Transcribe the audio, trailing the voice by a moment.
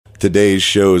Today's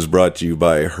show is brought to you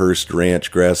by Hearst Ranch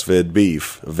Grass-Fed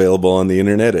Beef, available on the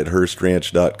internet at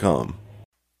HearstRanch.com.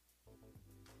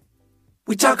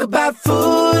 We talk about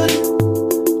food,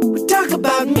 we talk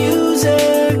about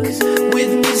music,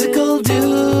 with musical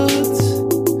dudes,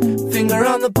 finger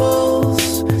on the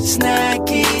pulse,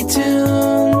 snacky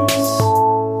tunes.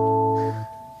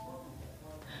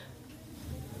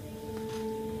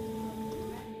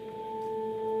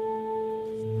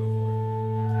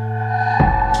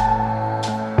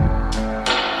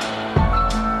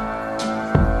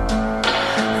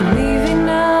 I'm leaving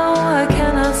now, I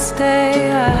cannot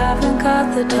stay, I haven't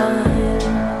got the time.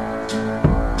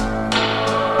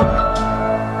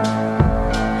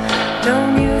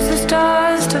 Don't use the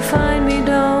stars to find me,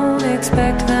 don't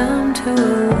expect them to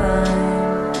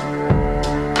align.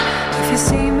 If you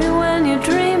see me when you're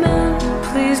dreaming,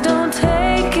 please don't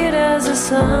take it as a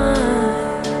sign.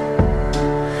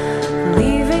 I'm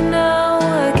leaving now,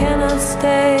 I cannot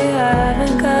stay, I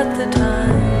haven't got the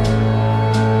time.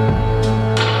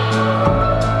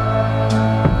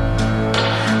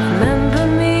 Remember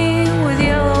me with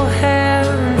yellow hair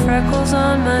and freckles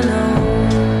on my nose.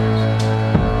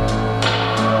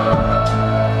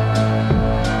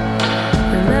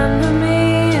 Remember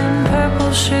me in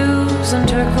purple shoes and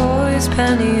turquoise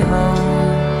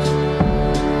pantyhose.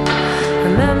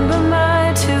 Remember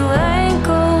my two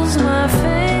ankles, my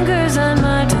fingers and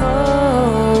my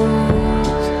toes.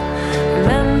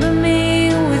 Remember me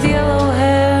with yellow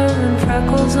hair and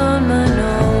freckles on my nose.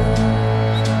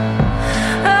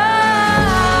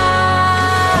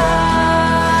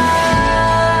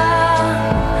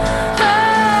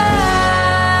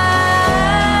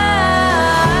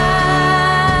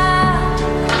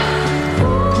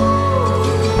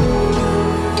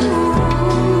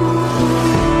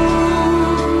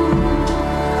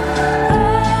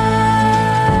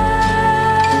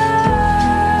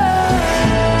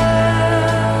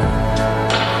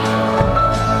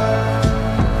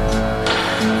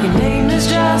 Your name is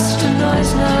just a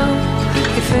noise now,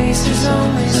 your face is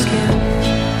only skin.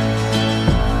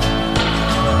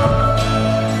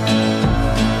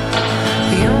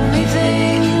 The only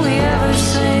thing we ever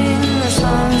sing are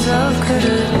songs of could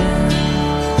have been.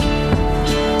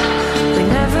 We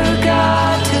never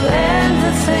got to end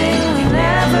the thing, we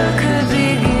never could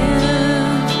begin.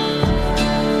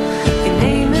 Your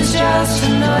name is just a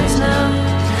noise now,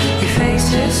 your face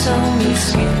is only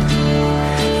skin.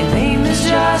 Your name is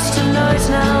just a noise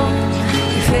now,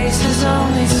 your face is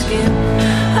only skin.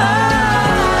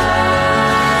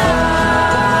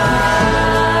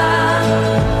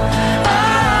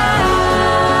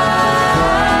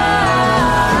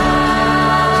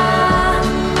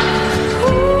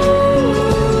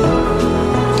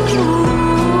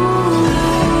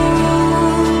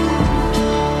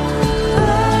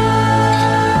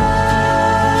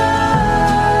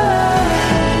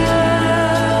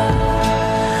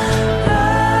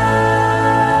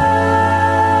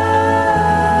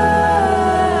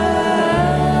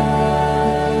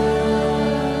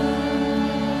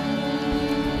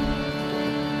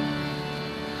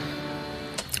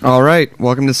 All right,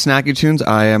 welcome to Snacky Tunes.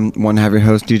 I am one half your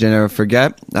host, DJ Never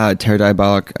Forget. Terry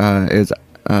Diabolic is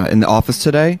in the office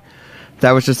today.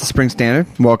 That was just the spring standard.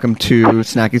 Welcome to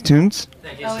Snacky Tunes.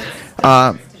 Thank you.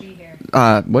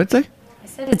 What'd it say? I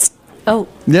said it's... Oh.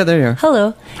 Yeah, there you are.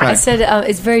 Hello. Hi. I said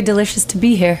it's very delicious to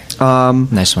be here.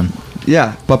 Nice one.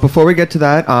 Yeah, but before we get to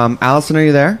that, Allison, are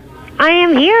you there? I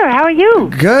am here. How are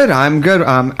you? Good, I'm good.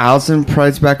 Allison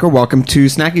Price-Becker, welcome to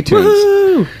Snacky Tunes.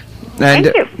 Woo-hoo! And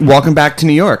Thank you. welcome back to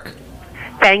New York.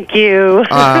 Thank you.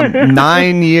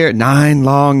 9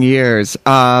 long years.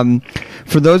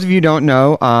 For those of you who don't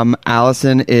know,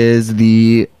 Allison is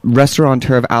the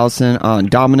restaurateur of Allison on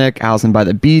Dominic, Allison by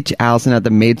the beach, Allison at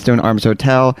the Maidstone Arms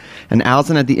Hotel, and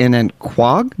Allison at the Inn and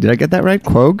Quag. Did I get that right?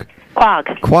 Quag?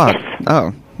 Quag. Yes.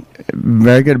 Oh,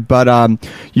 very good. But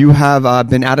you have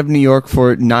been out of New York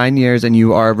for 9 years, and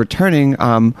you are returning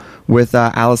with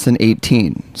Allison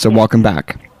 18. So welcome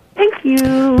back. Thank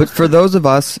you. But for those of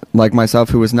us, like myself,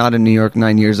 who was not in New York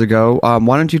 9 years ago,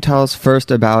 why don't you tell us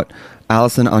first about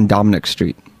Allison on Dominic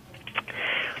Street?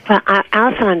 Well,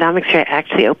 Allison on Dominic Street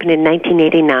actually opened in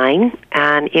 1989,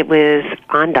 and it was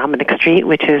on Dominic Street,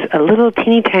 which is a little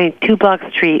teeny tiny 2-block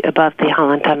street above the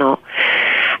Holland Tunnel.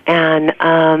 And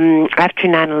after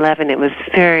 9/11, it was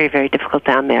very, very difficult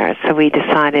down there. So we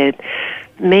decided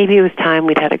maybe it was time.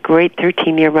 We'd had a great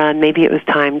 13-year run. Maybe it was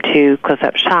time to close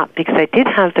up shop, because I did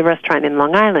have the restaurant in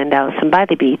Long Island, Allison by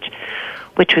the Beach,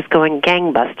 which was going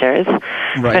gangbusters,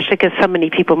 especially because so many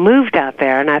people moved out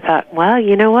there. And I thought, well,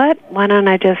 you know what? Why don't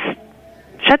I just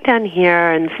shut down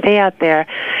here and stay out there,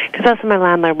 because also my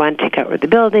landlord wanted to take over the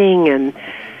building, and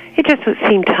it just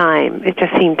seemed time. It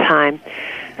just seemed time.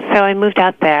 So I moved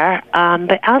out there.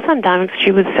 But Alice on Dominic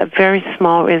Street was a very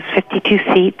small. It was 52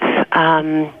 seats,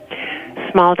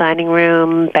 small dining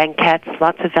room, banquettes,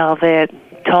 lots of velvet,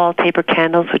 tall taper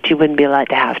candles, which you wouldn't be allowed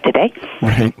to have today.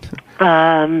 Right.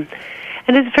 And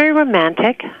it was very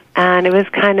romantic, and it was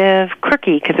kind of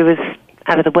quirky because it was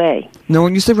out of the way. Now,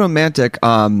 when you say romantic,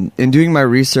 in doing my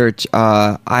research,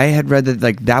 I had read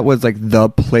that that was the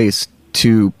place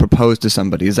to propose to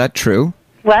somebody. Is that true?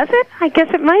 Was it? I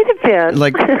guess it might have been.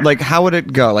 Like how would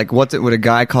it go? Would a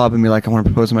guy call up and be like, "I want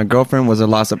to propose to my girlfriend"? Was it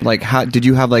lots of how did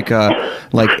you have a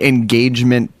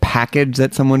engagement package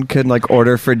that someone could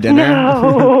order for dinner?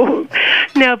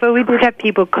 No, but we did have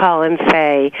people call and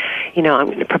say, I'm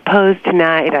going to propose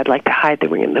tonight. I'd like to hide the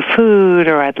ring in the food,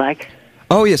 or I'd like.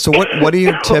 Oh yeah. So what are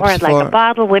your tips or I'd like a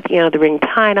bottle with the ring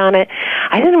tied on it.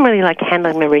 I didn't really like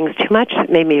handling the rings too much. It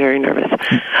made me very nervous.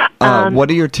 What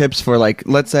are your tips for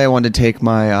let's say I wanted to take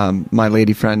my my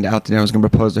lady friend out there, I was going to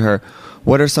propose to her.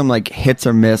 What are some hits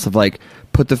or miss of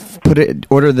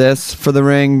order this for the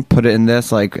ring, put it in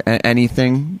this,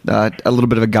 anything, a little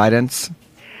bit of a guidance?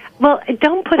 Well,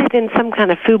 don't put it in some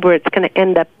kind of food where it's going to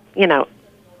end up,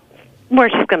 where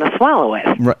she's going to swallow it.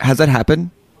 Has that happened?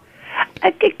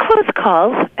 Close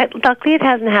calls. Luckily, it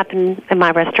hasn't happened in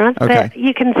my restaurants, okay. But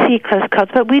you can see close calls.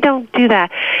 But we don't do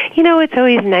that. It's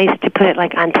always nice to put it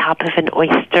on top of an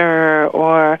oyster,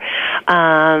 or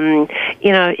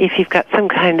if you've got some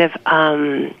kind of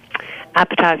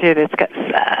appetizer that's got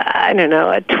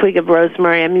a twig of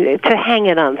rosemary. I mean, to hang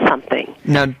it on something.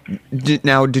 Now,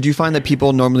 did you find that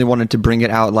people normally wanted to bring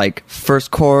it out first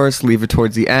course, leave it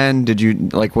towards the end? Did you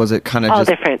was it kind of all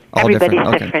different?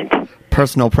 Everybody's different.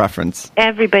 Personal preference.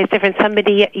 Everybody's different.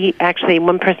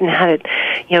 One person had it,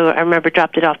 I remember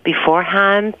dropped it off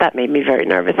beforehand. That made me very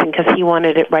nervous because he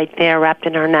wanted it right there wrapped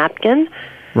in our napkin.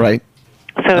 Right.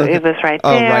 So okay. It was right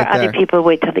there. Right there. Other people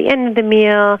wait till the end of the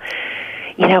meal.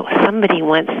 Somebody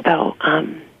once, though,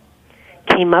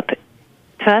 came up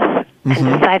to us and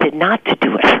decided not to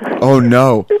do it. Oh,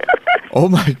 no. Oh,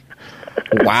 my.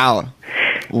 Wow.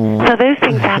 So those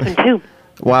things happen, too.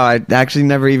 Wow, I actually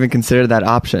never even considered that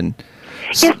option.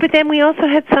 Yes, but then we also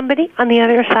had somebody on the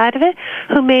other side of it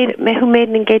who made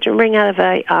an engagement ring out of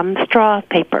a straw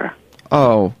paper.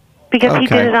 Oh. Because he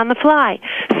did it on the fly.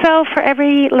 So for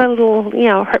every little,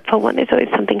 hurtful one, there's always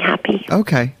something happy.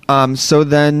 Okay. So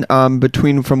then,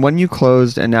 from when you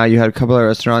closed and now you had a couple of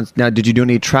restaurants, now did you do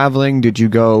any traveling? Did you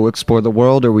go explore the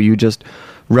world, or were you just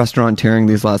restauranteering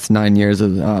these last 9 years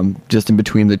of just in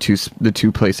between the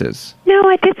two places? No,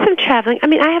 I did some traveling. I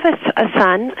mean, I have a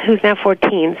son who's now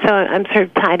 14, so I'm sort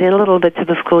of tied in a little bit to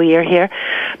the school year here.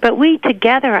 But we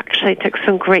together actually took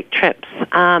some great trips.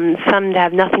 Some that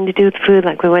have nothing to do with food,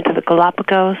 like we went to the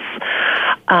Galapagos.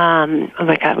 Oh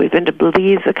my God, we've been to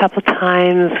Belize a couple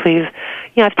times.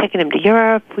 I've taken him to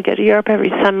Europe. We go to Europe every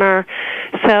summer.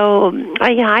 So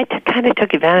I kind of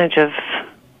took advantage of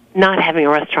not having a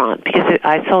restaurant because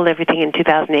I sold everything in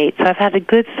 2008. So I've had a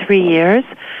good 3 years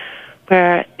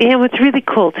where, it's really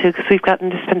cool too because we've gotten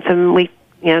to spend some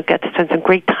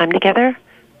great time together,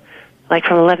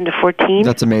 from 11 to 14.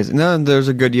 That's amazing. No, there's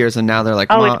a good years, and now th're like,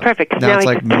 oh, Mom, it's perfect. Now it's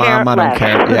like, Mom, I don't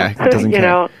care. Yeah, it doesn't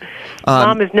care.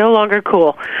 Mom is no longer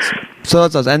cool. So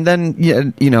that's us. And then,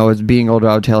 as being older,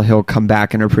 I'll tell he'll come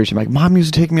back and appreciate, like, Mom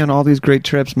used to take me on all these great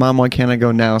trips. Mom, why can't I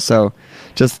go now? So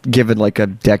just give it a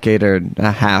decade or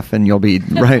a half, and you'll be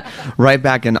right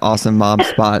back in awesome mom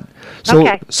spot. So,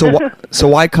 okay. so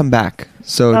why come back?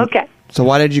 So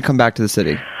why did you come back to the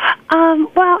city?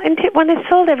 When I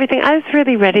sold everything, I was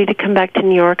really ready to come back to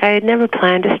New York. I had never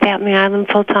planned to stay out on the island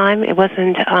full time. It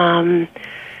wasn't.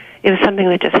 It was something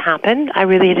that just happened. I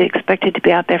really had expected to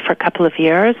be out there for a couple of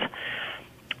years.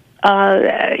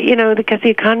 Because the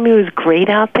economy was great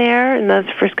out there in those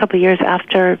first couple of years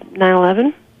after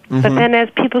 9/11. But then as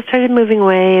people started moving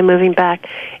away and moving back,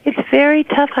 it's very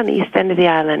tough on the east end of the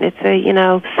island. It's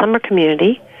a, summer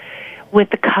community. With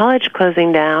the college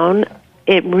closing down,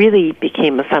 it really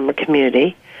became a summer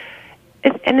community.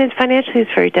 And financially,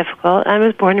 it's very difficult. I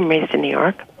was born and raised in New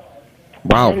York.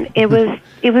 Wow. And it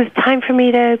was time for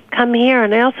me to come here.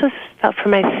 And I also felt for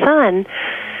my son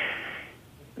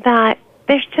that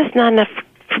there's just not enough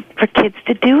for kids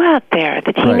to do out there.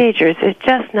 The teenagers, there's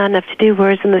just not enough to do.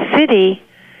 Whereas in the city,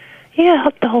 you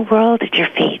got the whole world at your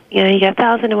feet. You got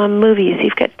 1,001 movies.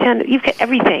 You've got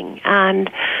everything. And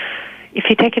if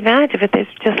you take advantage of it,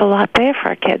 there's just a lot there for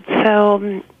our kids.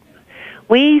 So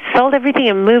we sold everything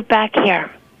and moved back here.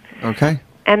 Okay.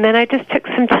 And then I just took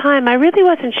some time. I really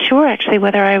wasn't sure, actually,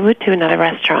 whether I would do another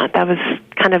restaurant. That was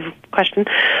kind of question,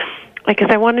 because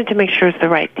I wanted to make sure it's the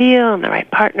right deal and the right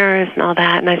partners and all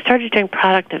that. And I started doing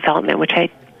product development, which I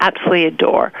absolutely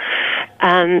adore.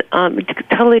 And it's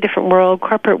a totally different world,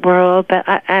 corporate world, but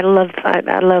I love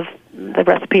the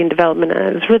recipe and development, and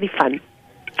it was really fun.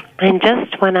 And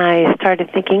just when I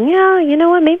started thinking, yeah, you know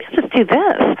what, maybe I'll just do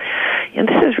this. You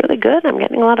know, this is really good. I'm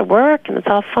getting a lot of work, and it's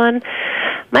all fun.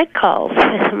 Mike calls,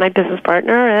 my business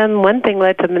partner, and one thing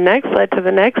led to the next,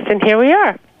 and here we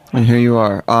are. And here you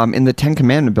are, in the Ten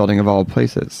Commandment building of all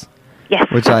places. Yes.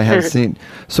 Which I have seen.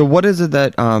 So what is it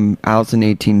that Allison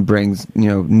 18 brings,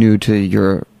 new to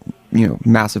your,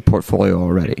 massive portfolio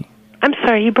already? I'm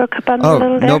sorry, you broke up on me a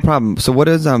little there. No problem. So what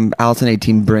does Allison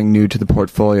 18 bring new to the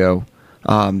portfolio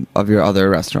of your other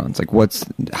restaurants? Like,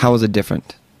 how is it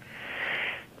different?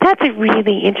 That's a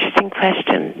really interesting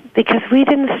question, because we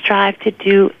didn't strive to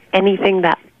do anything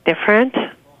that different.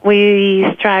 We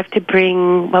strive to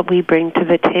bring what we bring to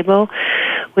the table,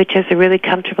 which is a really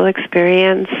comfortable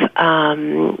experience,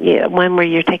 one where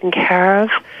you're taken care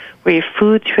of, where your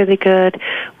food's really good.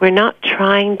 We're not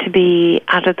trying to be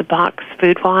out of the box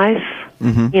food-wise.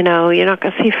 Mm-hmm. You're not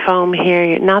going to see foam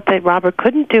here. Not that Robert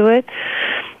couldn't do it,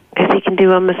 because he can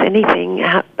do almost anything,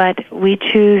 but we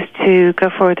choose to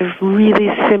go for the really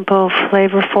simple,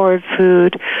 flavor-forward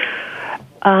food,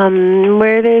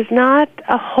 where there's not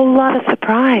a whole lot of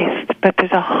surprise, but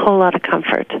there's a whole lot of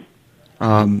comfort.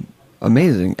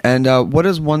 Amazing. And what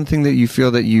is one thing that you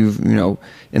feel that you've,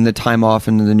 in the time off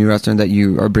in the new restaurant, that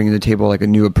you are bringing to the table, like a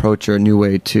new approach or a new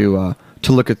way to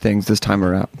look at things this time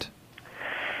around?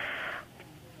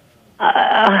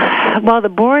 Well, the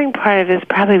boring part of it is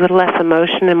probably with less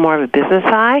emotion and more of a business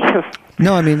eye.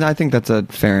 No, I think that's a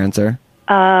fair answer.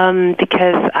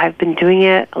 Because I've been doing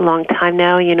it a long time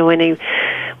now.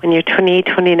 When you're 28,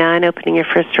 29, opening your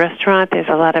first restaurant, there's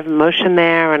a lot of emotion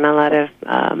there and a lot of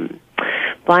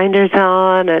blinders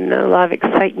on and a lot of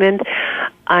excitement.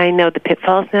 I know the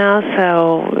pitfalls now,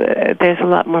 so there's a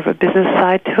lot more of a business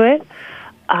side to it.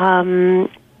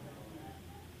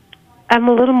 I'm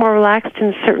a little more relaxed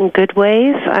in certain good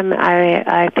ways.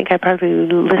 I think I probably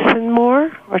listen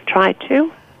more, or try to.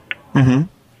 Mm-hmm.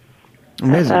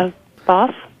 Amazing. As a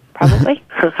boss, probably.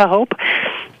 I hope.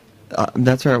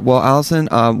 That's right. Well, Allison,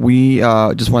 we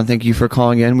just want to thank you for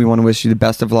calling in. We want to wish you the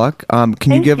best of luck.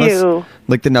 Can you give us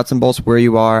the nuts and bolts, where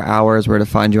you are, hours, where to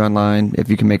find you online, if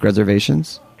you can make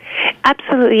reservations?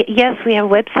 Absolutely. Yes, we have a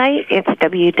website. It's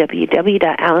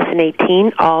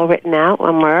www.allison18, all written out,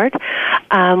 one word.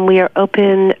 We are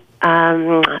open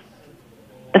 7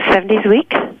 days a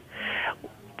week.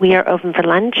 We are open for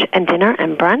lunch and dinner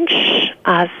and brunch.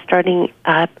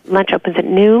 Lunch opens at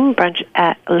noon, brunch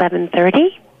at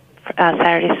 11:30.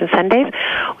 Saturdays and Sundays.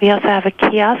 We also have a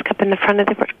kiosk up in the front of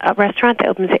the restaurant that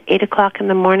opens at 8 o'clock in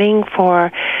the morning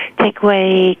for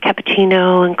takeaway,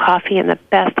 cappuccino, and coffee, and the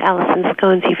best Allison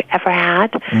scones you've ever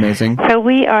had. Amazing. So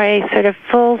we are a sort of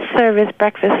full-service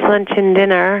breakfast, lunch, and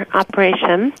dinner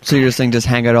operation. So you're saying just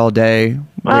hang out all day?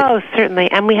 Oh,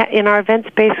 certainly. And we in our event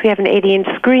space, we have an 80-inch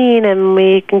screen, and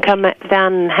we can come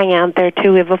down and hang out there,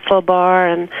 too. We have a full bar,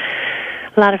 and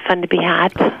a lot of fun to be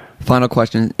had. Final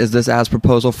question. Is this as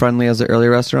proposal-friendly as the earlier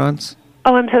restaurants?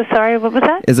 Oh, I'm so sorry. What was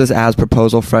that? Is this as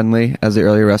proposal-friendly as the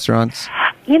earlier restaurants?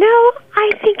 I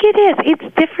think it is. It's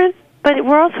different, but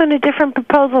we're also in a different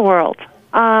proposal world.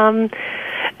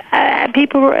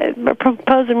 People are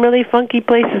proposing really funky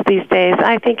places these days.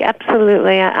 I think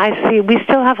absolutely. I see. We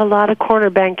still have a lot of corner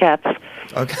banquettes.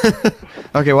 Okay.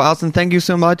 Okay, well, Allison, thank you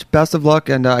so much. Best of luck,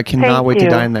 and I cannot wait to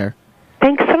dine there.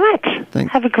 Thanks so much.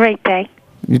 Thanks. Have a great day.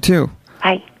 You too.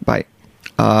 Bye. Bye.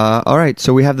 All right,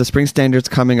 so we have the Spring Standards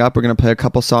coming up. We're going to play a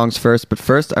couple songs first, but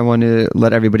first I want to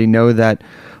let everybody know that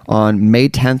on May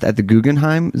 10th at the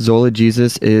Guggenheim, Zola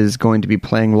Jesus is going to be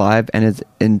playing live and has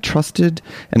enlisted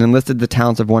the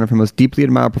talents of one of her most deeply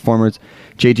admired performers,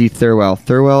 J.G. Thirlwell.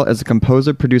 Thirlwell is a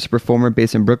composer, producer, performer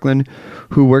based in Brooklyn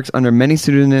who works under many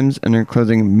pseudonyms,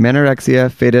 including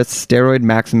Menorexia, Fetus, Steroid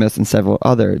Maximus, and several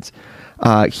others.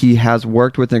 He has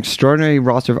worked with an extraordinary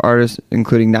roster of artists,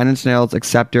 including Nine Inch Nails,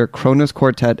 Acceptor, Kronos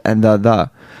Quartet, and The.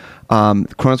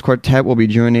 Kronos Quartet will be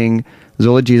joining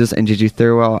Zola Jesus and J.G.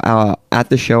 Thirlwell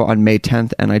at the show on May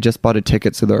 10th, and I just bought a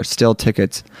ticket, so there are still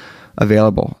tickets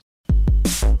available.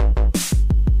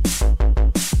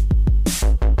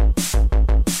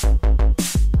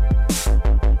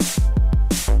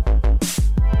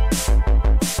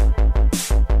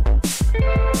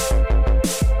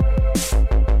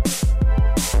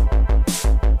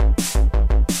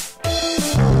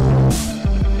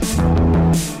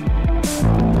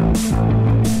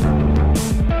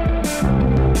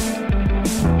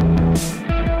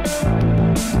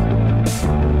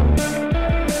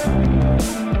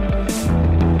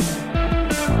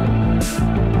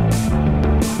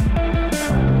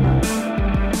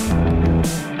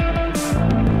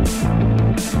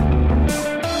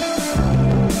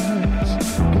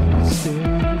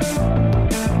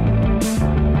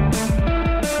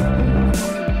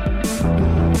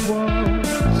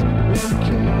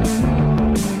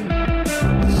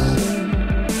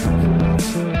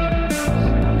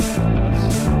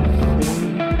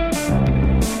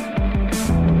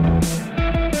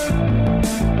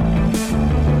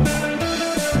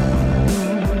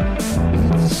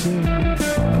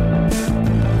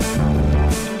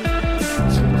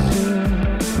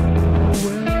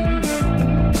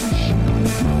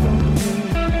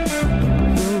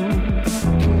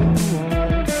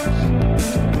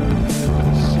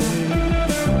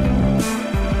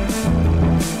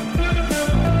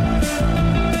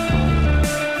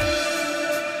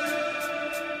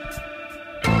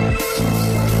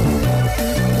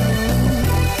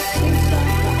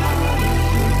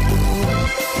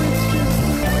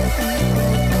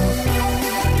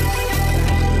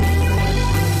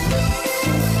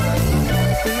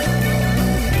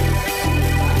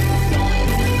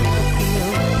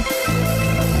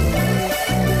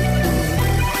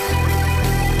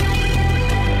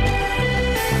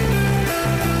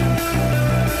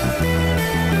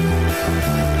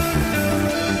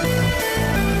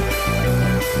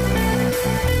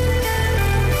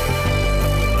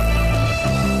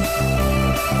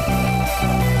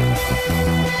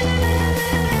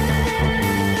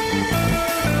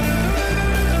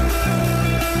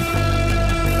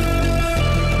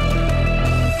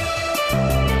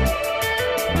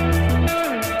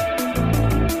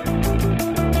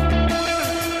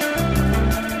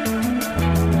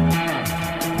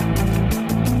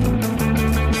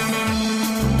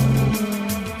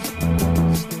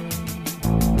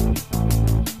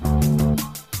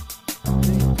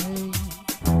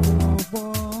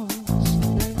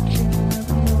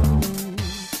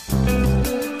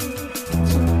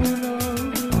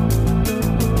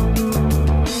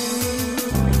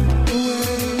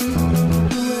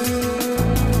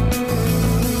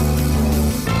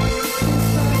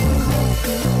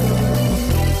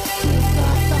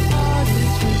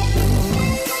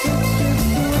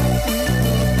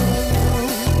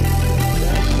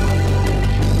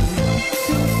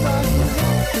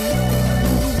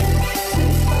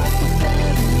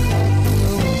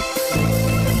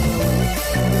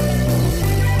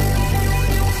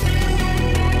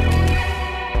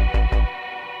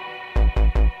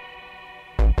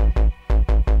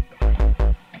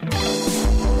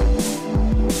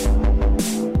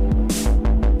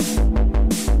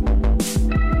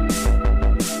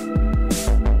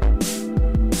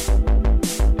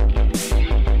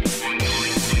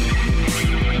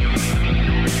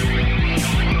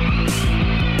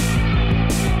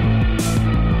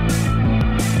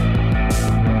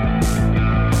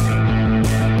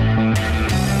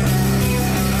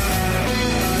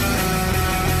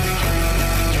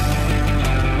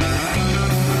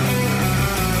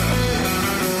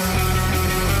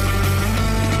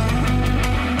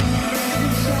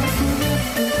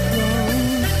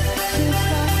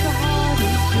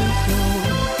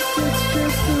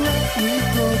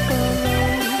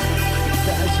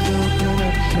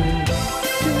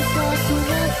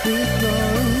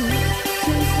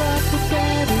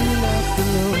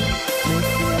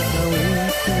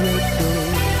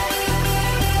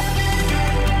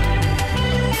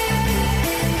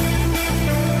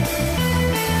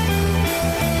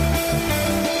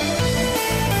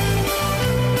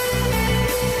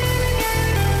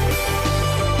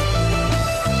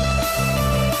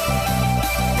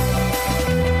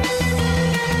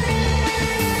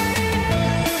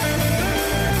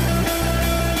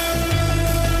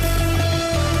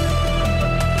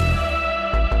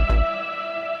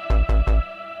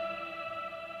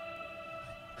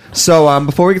 So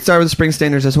before we get started with the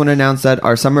Springstainers, I just want to announce that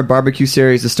our summer barbecue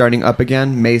series is starting up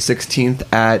again May 16th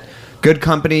at Good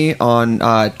Company on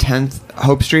 10th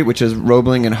Hope Street, which is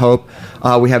Roebling and Hope.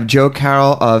 We have Joe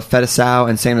Carroll of Fedasau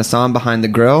and Sam Assam behind the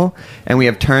grill, and we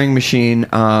have Turing Machine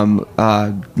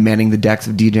manning the decks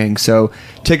of DJing. So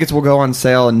tickets will go on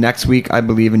sale next week, I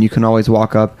believe, and you can always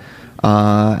walk up.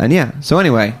 And yeah, so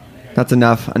anyway, that's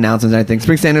enough announcements and everything.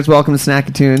 Springstainers, welcome to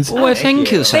Snacky Tunes. Well, thank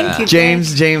you, sir. Thank you.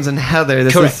 James, and Heather.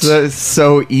 This Correct. is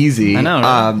so easy. I know,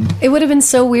 right? It would have been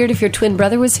so weird if your twin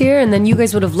brother was here, and then you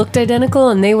guys would have looked identical,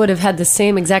 and they would have had the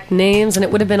same exact names, and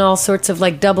it would have been all sorts of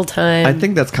like double time. I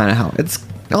think that's kind of how it's.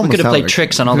 We could have played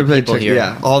tricks on all the people here.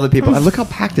 Yeah, all the people. Look how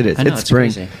packed it is. I know, it's it's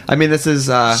spring. crazy. I mean, this is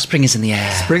Spring is in the air.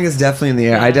 spring is definitely in the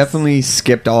air. I Yes. definitely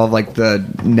skipped all of like the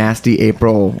nasty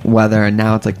April weather, and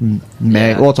now it's like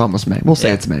May. Yeah. Well, it's almost May. We'll say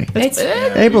Yeah. it's May. it's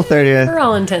April 30th. for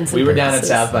all intents and We were down at purposes.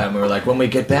 South by and we were like, when we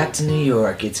get back to New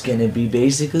York, it's gonna be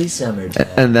basically summertime.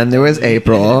 And then there was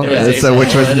April, There was so,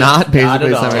 which was April. not Not basically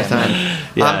at all. summertime.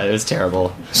 Yeah, it was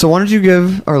terrible. So why don't you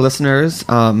give our listeners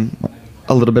a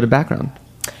little bit of background?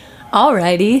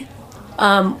 Alrighty.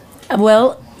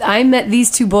 Well, I met these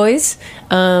two boys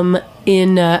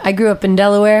I grew up in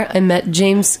Delaware. I met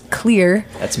James Clear.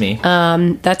 That's me.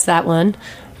 That's that one.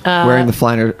 Wearing the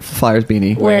Flyers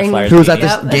beanie. Wearing a Flyers Who was at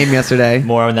this Yep. game yesterday?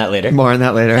 More on that later. More on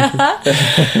that later.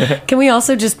 Can we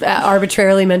also just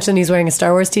arbitrarily mention he's wearing a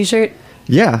Star Wars T-shirt?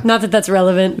 Yeah. Not that that's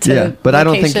relevant to Yeah, but I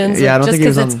don't think- locations, yeah, I don't just think he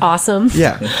was because it's on- awesome.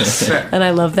 Yeah. And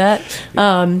I love that.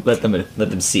 Let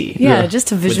them see. Yeah, just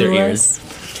to With their visualize.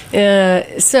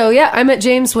 So yeah, I met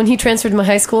James when he transferred to my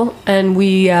high school, and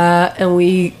we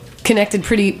connected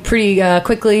pretty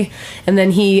quickly. And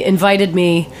then he invited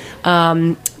me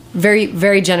very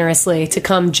very generously to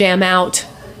come jam out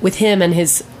with him and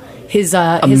his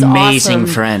Amazing awesome,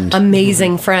 friend.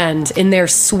 amazing friend in their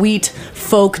sweet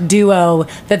folk duo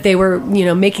that they were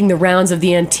making the rounds of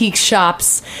the antique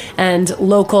shops and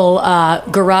local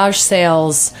garage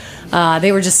sales.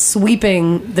 They were just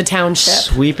sweeping the township.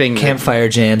 Sweeping Campfire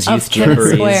jams, Of youth Kennett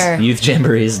Square. jamborees, youth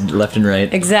jamborees left and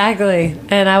right. Exactly.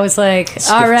 And I was like,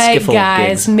 all right, skiffle guys,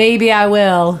 gigs. maybe I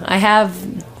will. I have,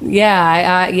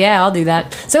 I'll do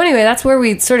that. So anyway, that's where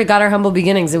we sort of got our humble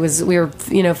beginnings. We were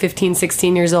 15,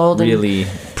 16 years old. And Really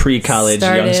pre-college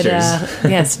started,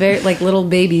 youngsters. yes, very like little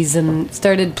babies, and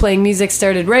started playing music,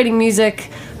 started writing music,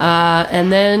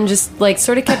 and then just like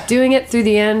sort of kept doing it through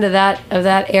the end of that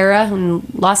era, and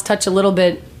lost touch a little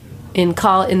bit in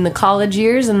the college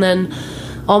years, and then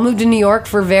all moved to New York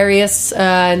for various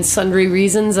and sundry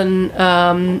reasons,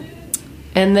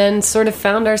 and then sort of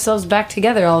found ourselves back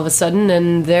together all of a sudden,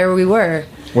 and there we were.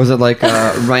 Was it like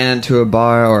ran into a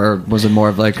bar, or was it more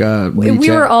of like a? We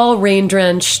were all rain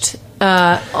drenched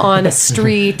on a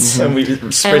street. And we And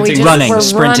we sprinting, just running, were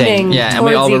sprinting. running Yeah, and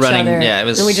we all towards were each running. other. Yeah, it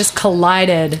was- And we just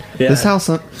collided. Yeah. This house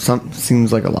some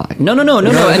seems like a lie. No.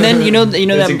 And then you know It was that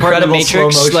part of the incredible Matrix,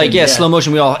 slow motion, like yeah. slow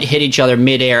motion. We all hit each other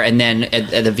midair, and then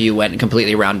the view went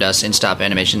completely around us in stop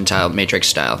animation style, Matrix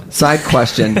style. Side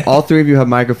question: all three of you have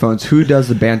microphones. Who does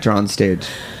the banter on stage?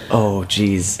 Oh,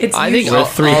 jeez. It's I think We're a all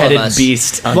three-headed of us.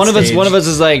 beast on One of stage. us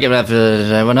is like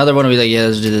another one will be like, yeah,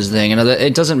 let's do this thing. Another,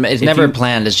 it doesn't. It's never you-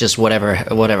 planned. It's just whatever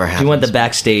happens. If you want the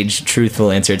backstage truthful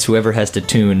answer, it's whoever has to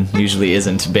tune usually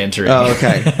isn't bantering. Oh,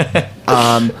 okay.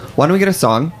 Why don't we get a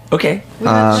song? Okay. we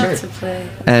have lots to play.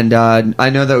 And I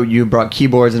know that you brought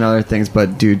keyboards and other things,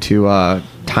 but due to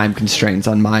time constraints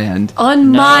on my end, On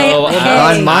my No,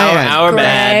 head. on my end. our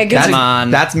bad. Greg. Come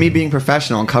on. That's me being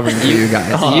professional and covering for you guys.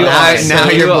 You now, are, now so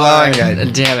you're you are. blowing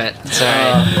it. Damn it.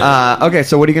 Sorry. Okay,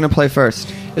 so what are you gonna play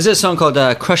first? This is a song called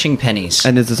 "Crushing Pennies."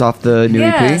 And is this off the new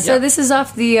Yeah, EP? so this is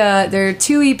off the. There are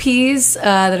two EPs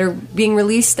that are being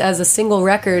released as a single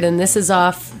record, and this is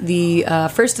off the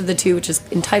first of the two, which is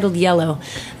entitled Yellow.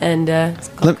 And it's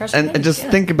called Crushing And Pennies, just yeah.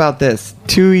 think about this: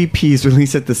 two EPs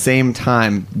released at the same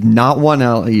time, not one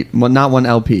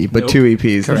LP, but Nope. two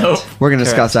EPs. Nope. We're gonna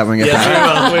discuss that when we get Yes,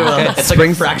 back. we will. We will. It's like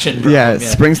a fraction. Problem. Yeah,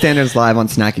 Spring Standards live on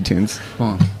Snacky Tunes.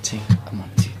 1, 2, 1,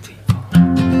 2, 3,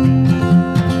 4.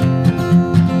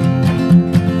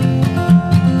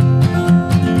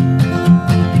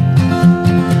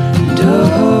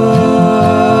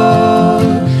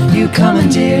 You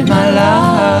commandeered my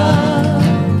love.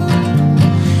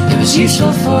 It was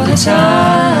useful for the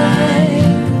time,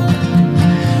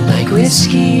 like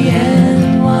whiskey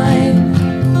and wine.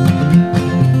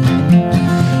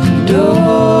 And oh,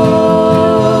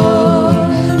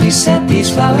 you set these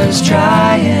flowers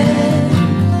drying,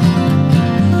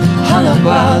 hung up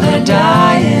while they're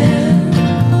dying.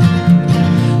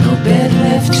 No bed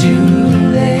left to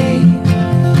lay.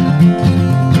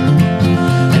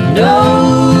 No,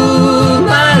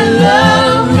 my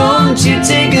love, no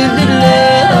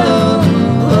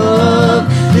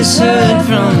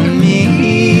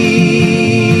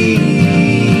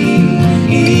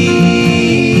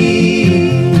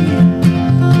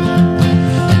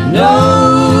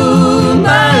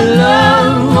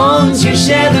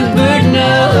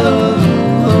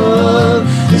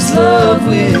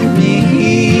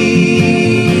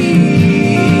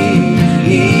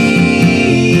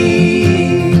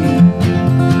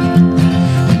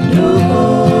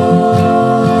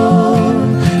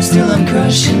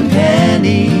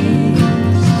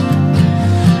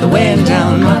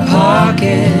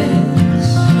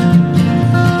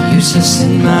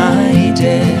my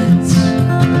debts.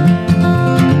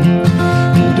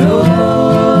 And oh,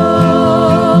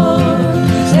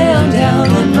 sail down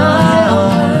on my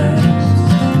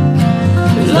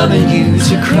arms, loving you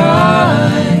to cry.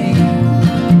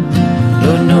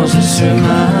 Lord knows I serve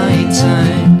my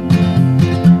time.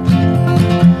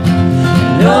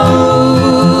 And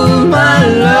oh, my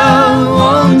love,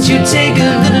 won't you take a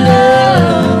little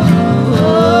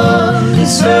love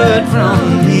that's heard from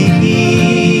me?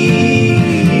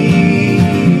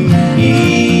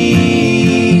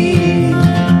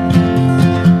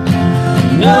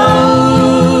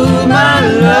 No, my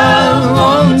love,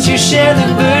 won't you share the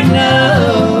burden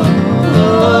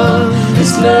of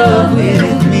this love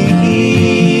with me?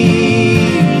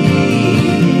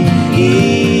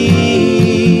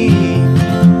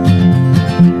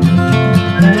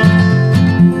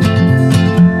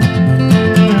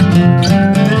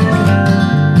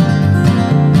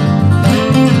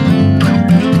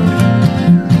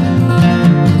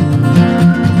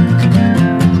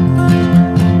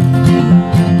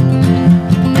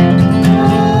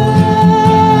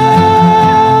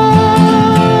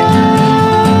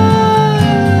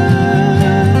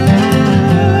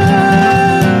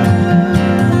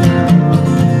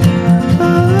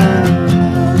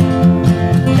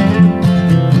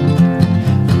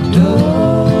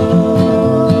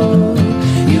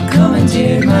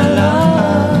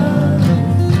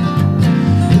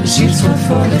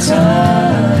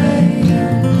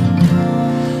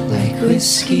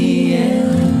 Whiskey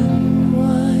and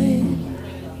wine.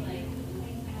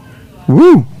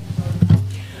 Woo!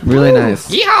 Really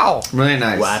nice. Yeehaw! Really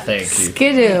nice. Wow, thank you.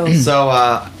 Skidoo. So,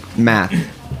 math.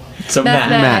 So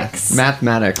Mathematics.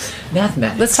 Mathematics.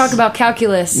 mathematics. Let's talk about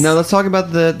calculus. No, let's talk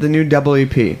about the new double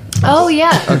EP. Oh,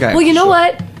 yeah. Okay. Well, you know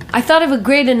what? I thought of a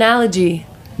great analogy.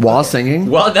 While singing?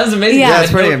 Well, that was amazing. Yeah. Yeah,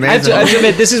 it's pretty amazing. I have to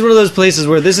admit, this is one of those places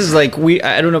where this is like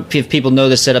I don't know if people know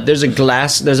this setup. There's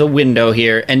a window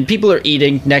here, and people are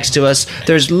eating next to us.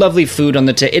 There's lovely food on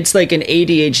the table. It's like an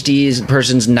ADHD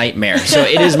person's nightmare. So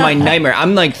it is my nightmare.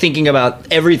 I'm like thinking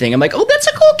about everything. I'm like, oh, that's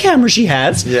a cool camera she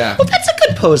has. Yeah. Oh, that's a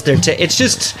good pose there. It's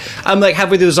just, I'm like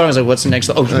halfway through the song. I was like, what's the next?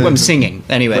 Oh, I'm singing.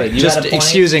 Anyway, Wait, you just had a point?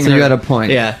 excusing So her. you had a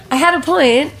point. Yeah. I had a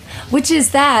point, which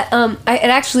is that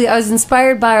I was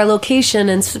inspired by our location,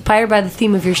 inspired by the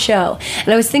theme of your show, and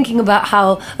I was thinking about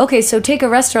how, okay, so take a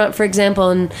restaurant for example,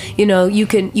 and you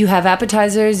have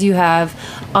appetizers, you have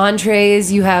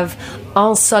entrees, you have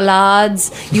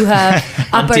ensalades, you have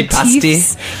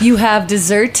aperitifs, you have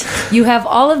dessert, you have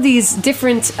all of these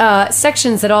different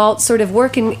sections that all sort of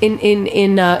work in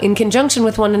conjunction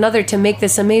with one another to make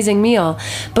this amazing meal.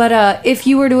 But if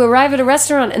you were to arrive at a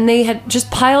restaurant and they had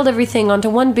just piled everything onto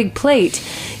one big plate,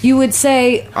 you would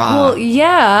say, well,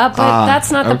 yeah, but that's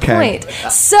not the okay. point.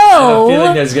 So I have a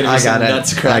feeling there's going to be I some got it.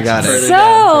 nuts I cracked got it. further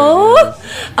So,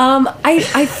 down.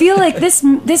 I feel like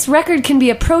this record can be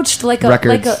approached like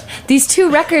these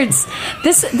two records.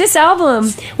 This album,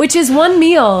 which is one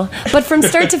meal, but from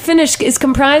start to finish is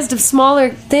comprised of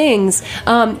smaller things,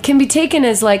 can be taken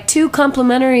as like two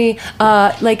complementary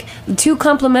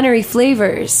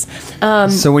flavors.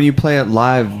 So when you play it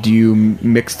live, do you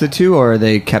mix the two, or are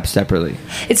they kept separately?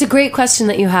 It's a great question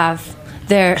that you have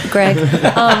there, Greg.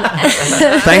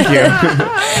 Thank you.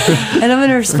 And I'm going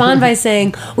to respond by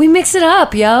saying, we mix it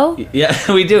up, yo. Yeah,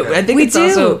 we do. I think We it's do,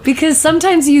 also... because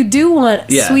sometimes you do want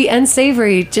Yeah. sweet and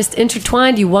savory just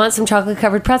intertwined. You want some chocolate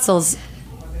covered pretzels.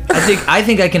 I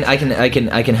think I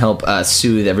can help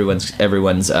soothe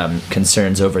everyone's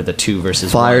concerns over the 2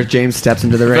 versus Flyers 1. James steps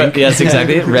into the ring. Yes,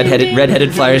 exactly.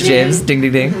 Redheaded Flyers James. Ding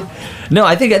ding ding. No,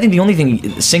 I think the only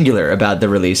thing singular about the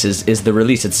release is the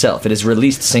release itself. It is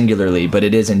released singularly, but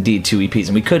it is indeed 2 EPs,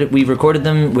 and we recorded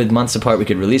them with months apart. We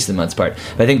could release them months apart.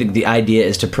 But I think the idea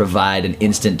is to provide an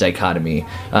instant dichotomy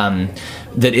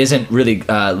that isn't really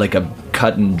like a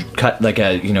cut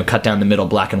down the middle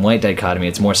black and white dichotomy.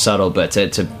 It's more subtle, but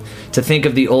to think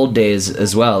of the old days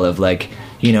as well of like,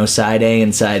 side A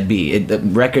and side B. The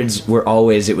records were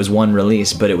always, it was one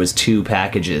release, but it was 2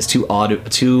 packages,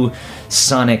 2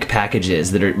 sonic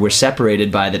packages that were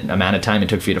separated by the amount of time it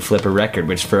took for you to flip a record,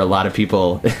 which for a lot of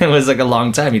people, it was like a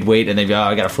long time. You'd wait and they'd go, oh,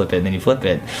 I gotta flip it, and then you flip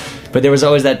it. But there was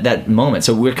always that moment.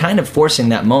 So we're kind of forcing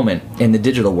that moment in the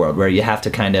digital world where you have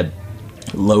to kind of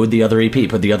load the other EP,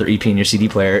 put the other EP in your CD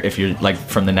player if you're like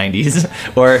from the 90s,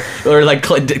 or like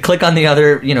click on the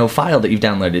other file that you've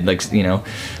downloaded, like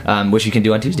which you can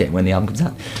do on Tuesday when the album comes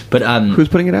out. But Who's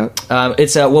putting it out?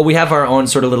 It's we have our own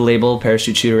sort of little label,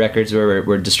 Parachute Shooter Records, where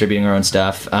we're distributing our own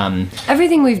stuff.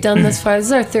 Everything we've done thus far, this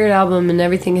is our 3rd album, and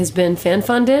everything has been fan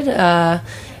funded.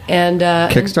 and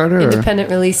Kickstarter or- independent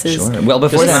releases. Sure. Well,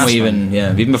 before This that, last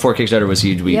even before Kickstarter was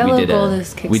huge, we Yellow did Gold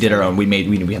is we did our Kickstarter. own.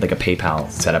 We had like a PayPal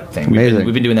setup thing. Amazing.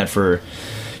 We've been doing that for,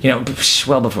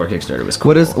 well before Kickstarter was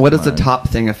cool. What is the top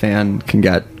thing a fan can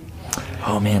get?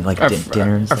 Oh man, like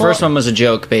dinners. Our first one was a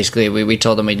joke. Basically, we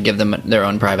told them we'd give them their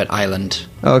own private island.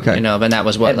 Okay. And that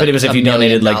was what. But it was if you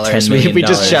donated, like, $10 million, We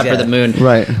just shot for yeah. the moon.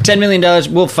 Right. $10 million.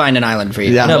 We'll find an island for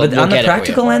you. Yeah. No, We'll- but we'll on the get it for you.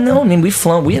 practical end, though, I mean, we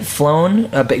have flown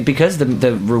because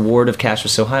the reward of cash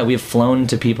was so high. We have flown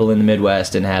to people in the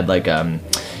Midwest and had like a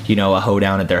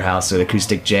hoedown at their house, an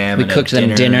acoustic jam. We and a cooked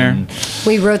them dinner. and-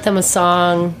 We wrote them a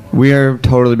song. We are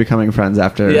totally becoming friends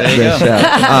after Yeah, there you this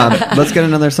show. Let's get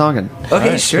another song in.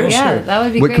 Okay, sure, Yeah, sure. that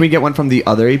would be Wait, great. can we get one from the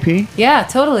other EP? Yeah,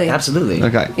 totally. Absolutely.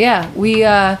 Okay. Yeah, we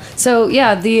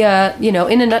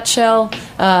in a nutshell,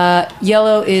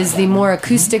 Yellow is the more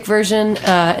acoustic version,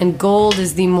 and Gold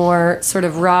is the more sort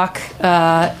of rock,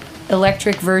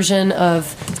 electric version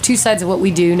of two sides of what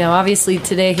we do. Now, obviously,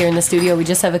 today here in the studio, we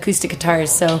just have acoustic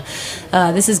guitars, so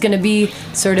this is going to be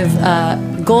sort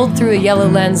of Gold through a Yellow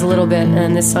lens a little bit,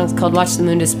 and this song's called "Watch the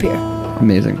Moon Disappear."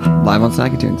 Amazing. Live on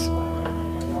Snacky Tunes.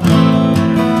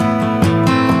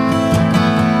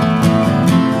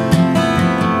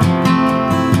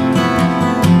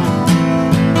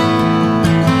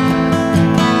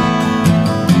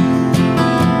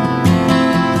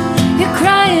 You're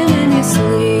crying in your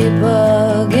sleep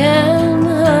again,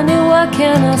 honey, what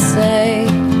can I say?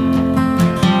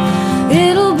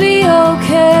 It'll be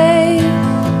okay.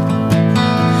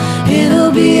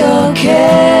 It'll be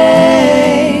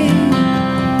okay.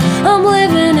 I'm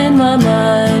living in my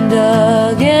mind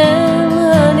again,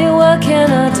 honey, what can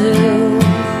I do?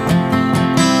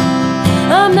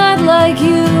 I'm not like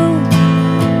you.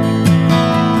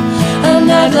 I'm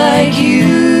not like you.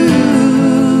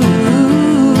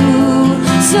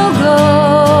 So go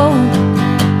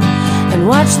and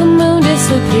watch the moon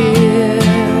disappear.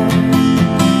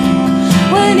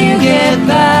 When you get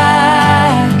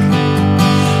back,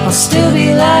 I'll still be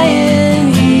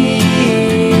lying here.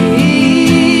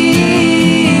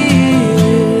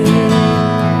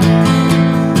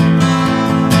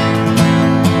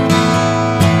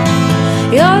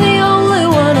 You're the only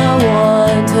one I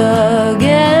want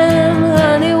again,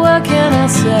 honey, what can I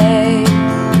say?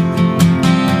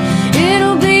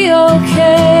 It'll be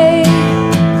okay.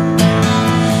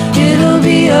 It'll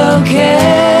be okay.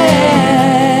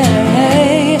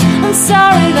 I'm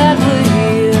sorry that we're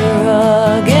here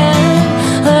again,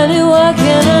 honey, what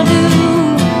can I do?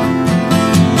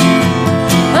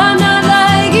 I'm not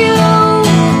like you.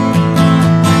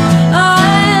 I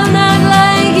am not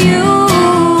like you.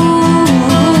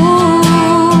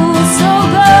 So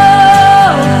go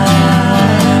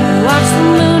watch the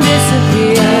moon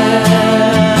disappear.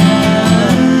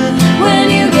 When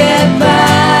you get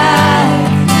back,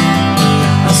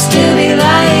 I'll still be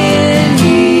lying here.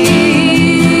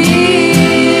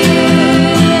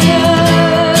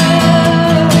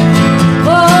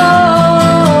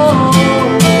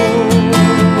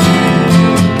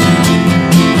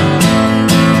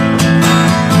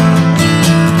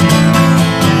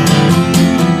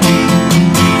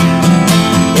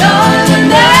 You're the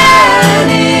man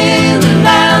in the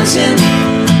mountain,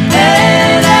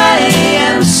 and I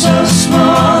am so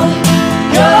small.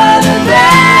 You're the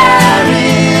bear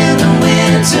in the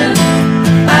winter,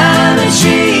 I'm a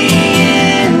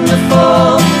tree in the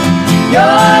fall.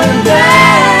 You're the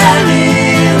bear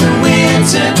in the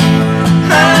winter,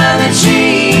 I'm a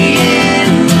tree in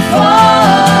the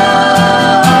fall.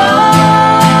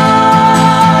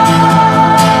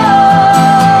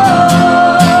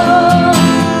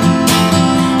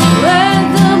 Let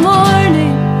the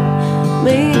morning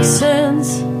make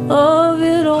sense of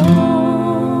it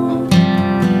all.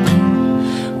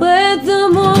 Let the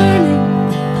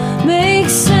morning make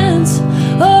sense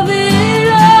of it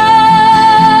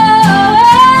all.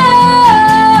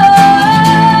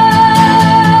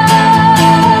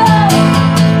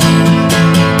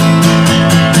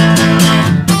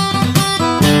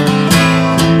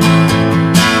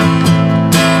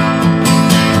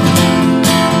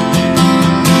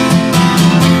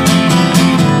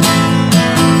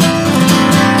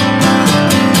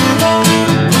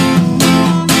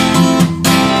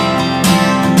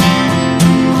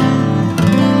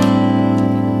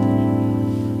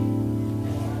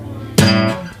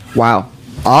 Wow.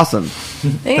 Awesome.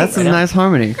 Thanks. That's some nice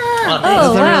harmony. Oh, That's a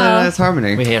really wow. nice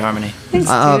harmony. We hate harmony. Thanks,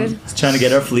 dude. Trying to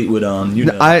get our Fleetwood on. You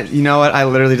know. You know what? I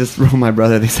literally just wrote my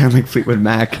brother. They sound like Fleetwood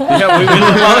Mac. Yeah, we were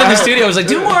in the studio. I was like,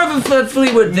 do more of a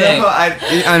Fleetwood thing. No,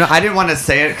 I didn't want to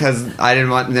say it because I didn't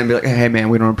want them to be like, hey man,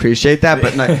 we don't appreciate that.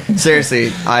 But no,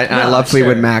 seriously, I love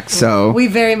Fleetwood Mac. So We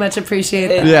very much appreciate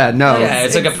that. yeah, no. Yeah,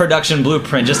 it's like a production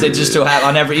blueprint. Just to have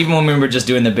on every, even when we were just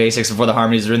doing the basics before the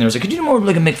harmonies were in there, it was like, could you do more of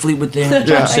like a Mick Fleetwood thing?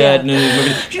 Yeah. Sad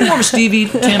news. Could you do more of a Stevie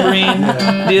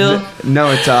tambourine deal?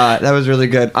 No, it's that was really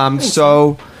good.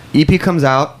 So EP comes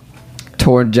out,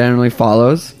 tour generally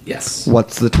follows. Yes.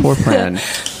 What's the tour plan?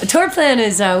 The tour plan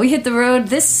is we hit the road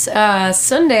this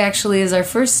Sunday. Actually, is our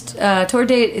first tour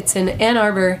date. It's in Ann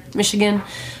Arbor, Michigan,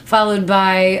 followed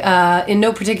by in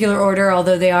no particular order,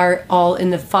 although they are all in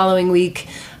the following week.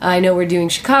 I know we're doing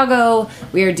Chicago,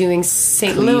 we are doing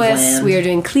St. Louis, Cleveland. we are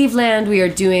doing Cleveland, we are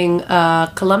doing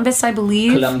Columbus, I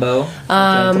believe. Columbo.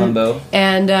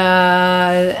 And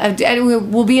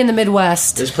we'll be in the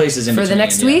Midwest. There's places in for the between,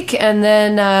 next yeah. week, and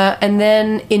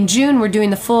then in June we're doing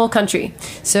the full country.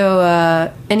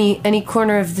 So any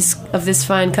corner of this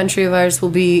fine country of ours will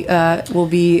be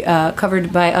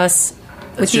covered by us.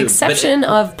 With the true, exception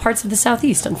of parts of the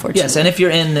Southeast, unfortunately. Yes, and if you're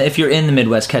in the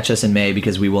Midwest, catch us in May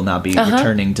because we will not be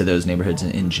returning to those neighborhoods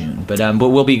in June. But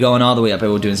we'll be going all the way up.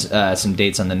 We'll do some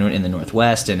dates in the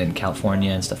Northwest and in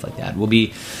California and stuff like that. We'll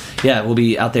be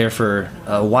out there for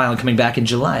a while and coming back in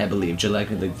July, I believe. July,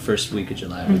 the first week of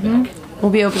July, we'll be back.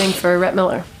 We'll be opening for Rhett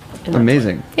Miller.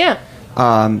 Amazing. Yeah.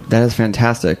 That is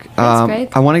fantastic. That's great.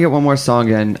 I want to get one more song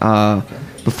in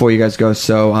before you guys go.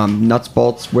 So Nuts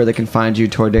Bolts, where they can find you,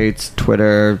 tour dates,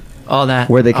 Twitter, All that.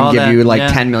 where they can all give that, you like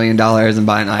yeah. $10 million and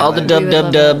buy an iPad. All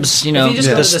the dubs, you know. If you just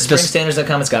go to the- the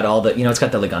springstandards.com, it's got all the it's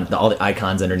got all the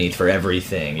icons underneath for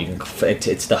everything. You can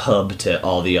it's the hub to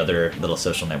all the other little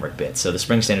social network bits. So the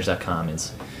springstandards.com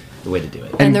is the way to do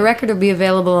it. And the record will be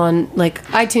available on like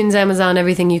iTunes, Amazon,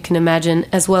 everything you can imagine,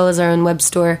 as well as our own web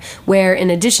store, where in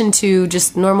addition to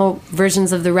just normal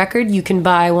versions of the record, you can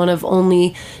buy one of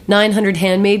only 900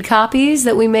 handmade copies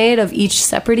that we made of each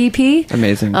separate EP.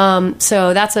 Amazing.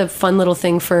 So that's a fun little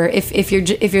thing for if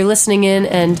you're listening in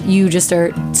and you just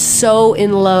are so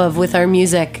in love with our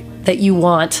music that you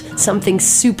want something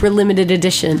super limited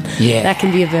edition. Yeah. That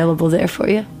can be available there for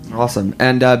you. Awesome.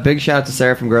 And big shout out to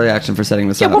Sarah from Girly Action for setting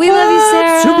this up. We love you,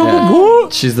 Sarah. Yeah.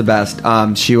 She's the best.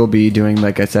 She will be doing,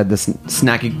 like I said, this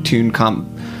Snacky Tune Comp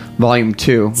Volume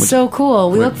 2. Which, So cool.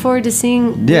 We look forward to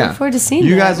seeing. yeah. We look forward to seeing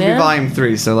you that, guys will be man. Volume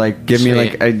 3, so like give me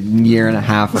Sweet. like a year and a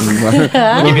half. And We'll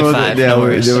give you 5. Yeah, no we'll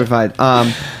worries. be fine.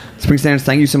 Spring Standards,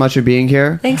 thank you so much for being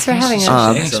here. Thanks for having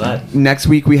us. Thanks a lot. Next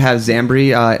week we have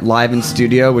Zambri live in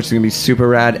studio, which is going to be super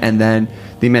rad, and then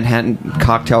the Manhattan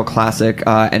Cocktail Classic,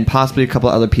 and possibly a couple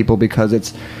other people because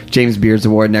it's James Beard's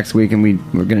Award next week, and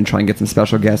we're going to try and get some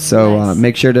special guests. So Nice.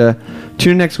 make sure to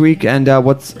tune in next week. And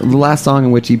what's the last song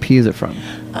and which EP is it from?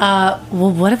 Well,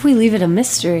 what if we leave it a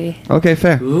mystery? Okay,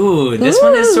 fair. Ooh, this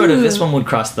one is sort of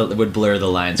would blur the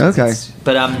lines. 'cause Okay.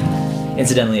 but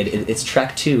incidentally, it's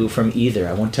track 2 from Either.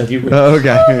 I won't tell you which. Oh,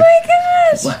 okay. Oh my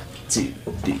gosh! 1, 2,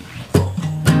 3.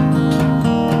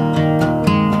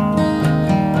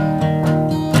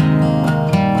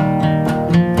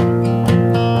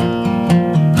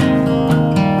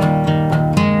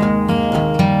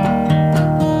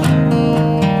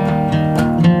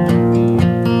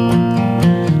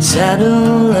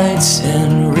 Satellites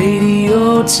and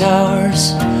radio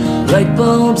towers, light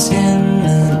bulbs in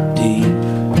the deep,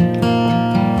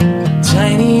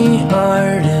 tiny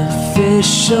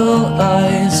artificial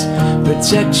eyes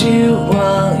protect you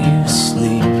while you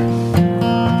sleep.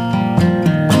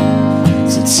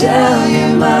 So tell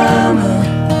your mama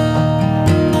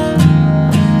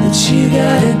that you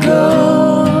gotta go.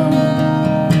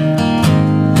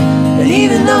 And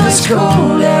even though it's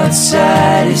cold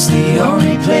outside, it's the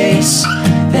only place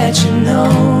that you know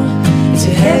it's a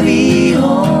heavy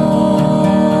home.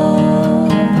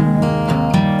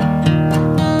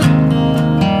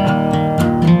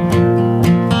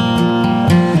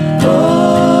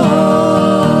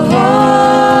 Oh,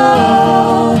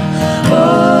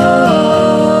 oh,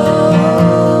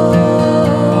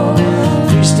 oh.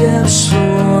 3 steps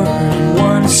forward,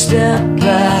 1 step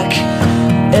back,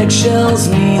 eggshells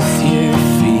neath your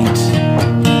feet.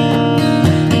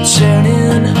 You're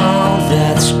turning all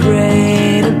that's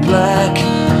gray to black,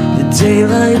 the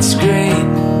daylight's great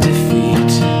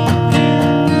defeat.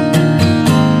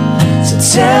 So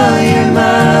tell your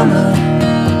mama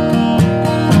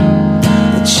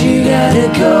that you gotta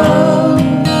go.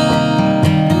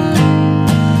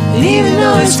 And even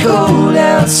though it's cold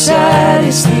outside,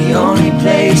 it's the only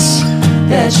place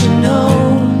that you know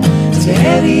it's a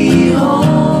heavy home.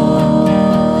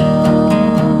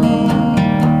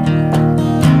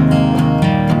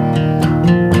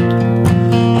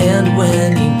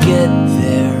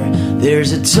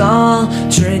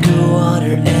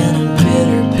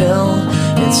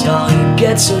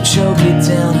 get so choke it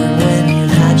down, and when you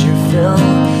had your fill,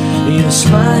 you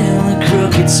smile a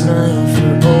crooked smile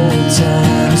for old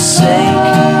time's sake.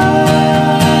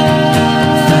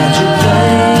 Find your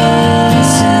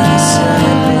place in the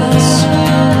sadness.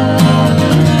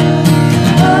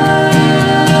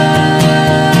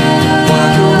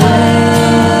 Walk away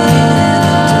in the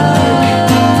dark.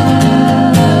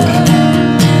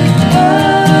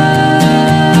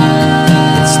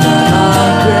 It's not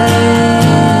our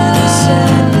greatest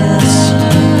sadness.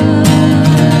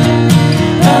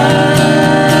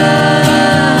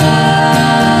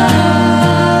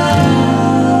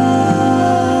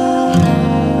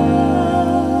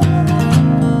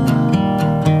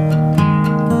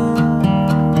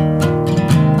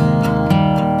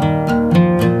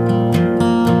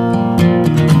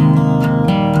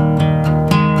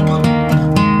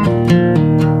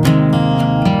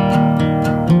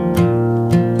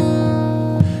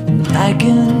 I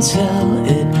can tell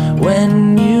it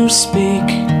when you speak.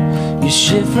 You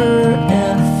shiver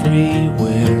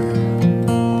everywhere.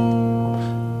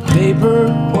 Paper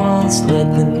walls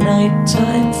let the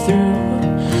nighttime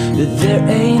through, but there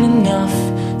ain't enough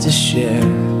to share.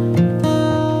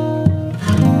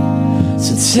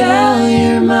 So tell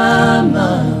your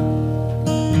mama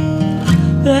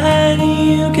that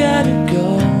you gotta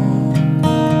go.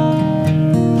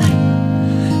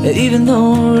 And even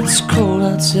though it's cold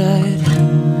outside,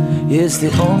 it's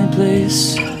the only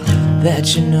place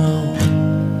that you know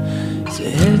it's a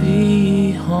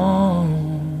heavy home.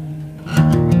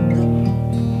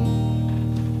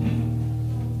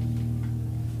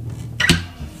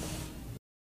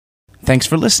 Thanks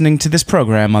for listening to this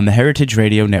program on the Heritage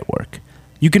Radio Network.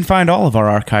 You can find all of our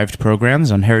archived programs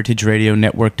on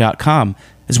heritageradionetwork.com,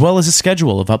 as well as a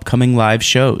schedule of upcoming live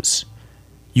shows.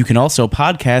 You can also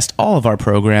podcast all of our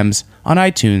programs on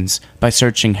iTunes by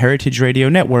searching Heritage Radio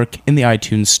Network in the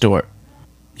iTunes Store.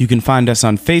 You can find us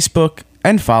on Facebook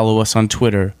and follow us on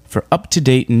Twitter for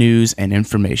up-to-date news and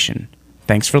information.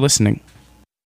 Thanks for listening.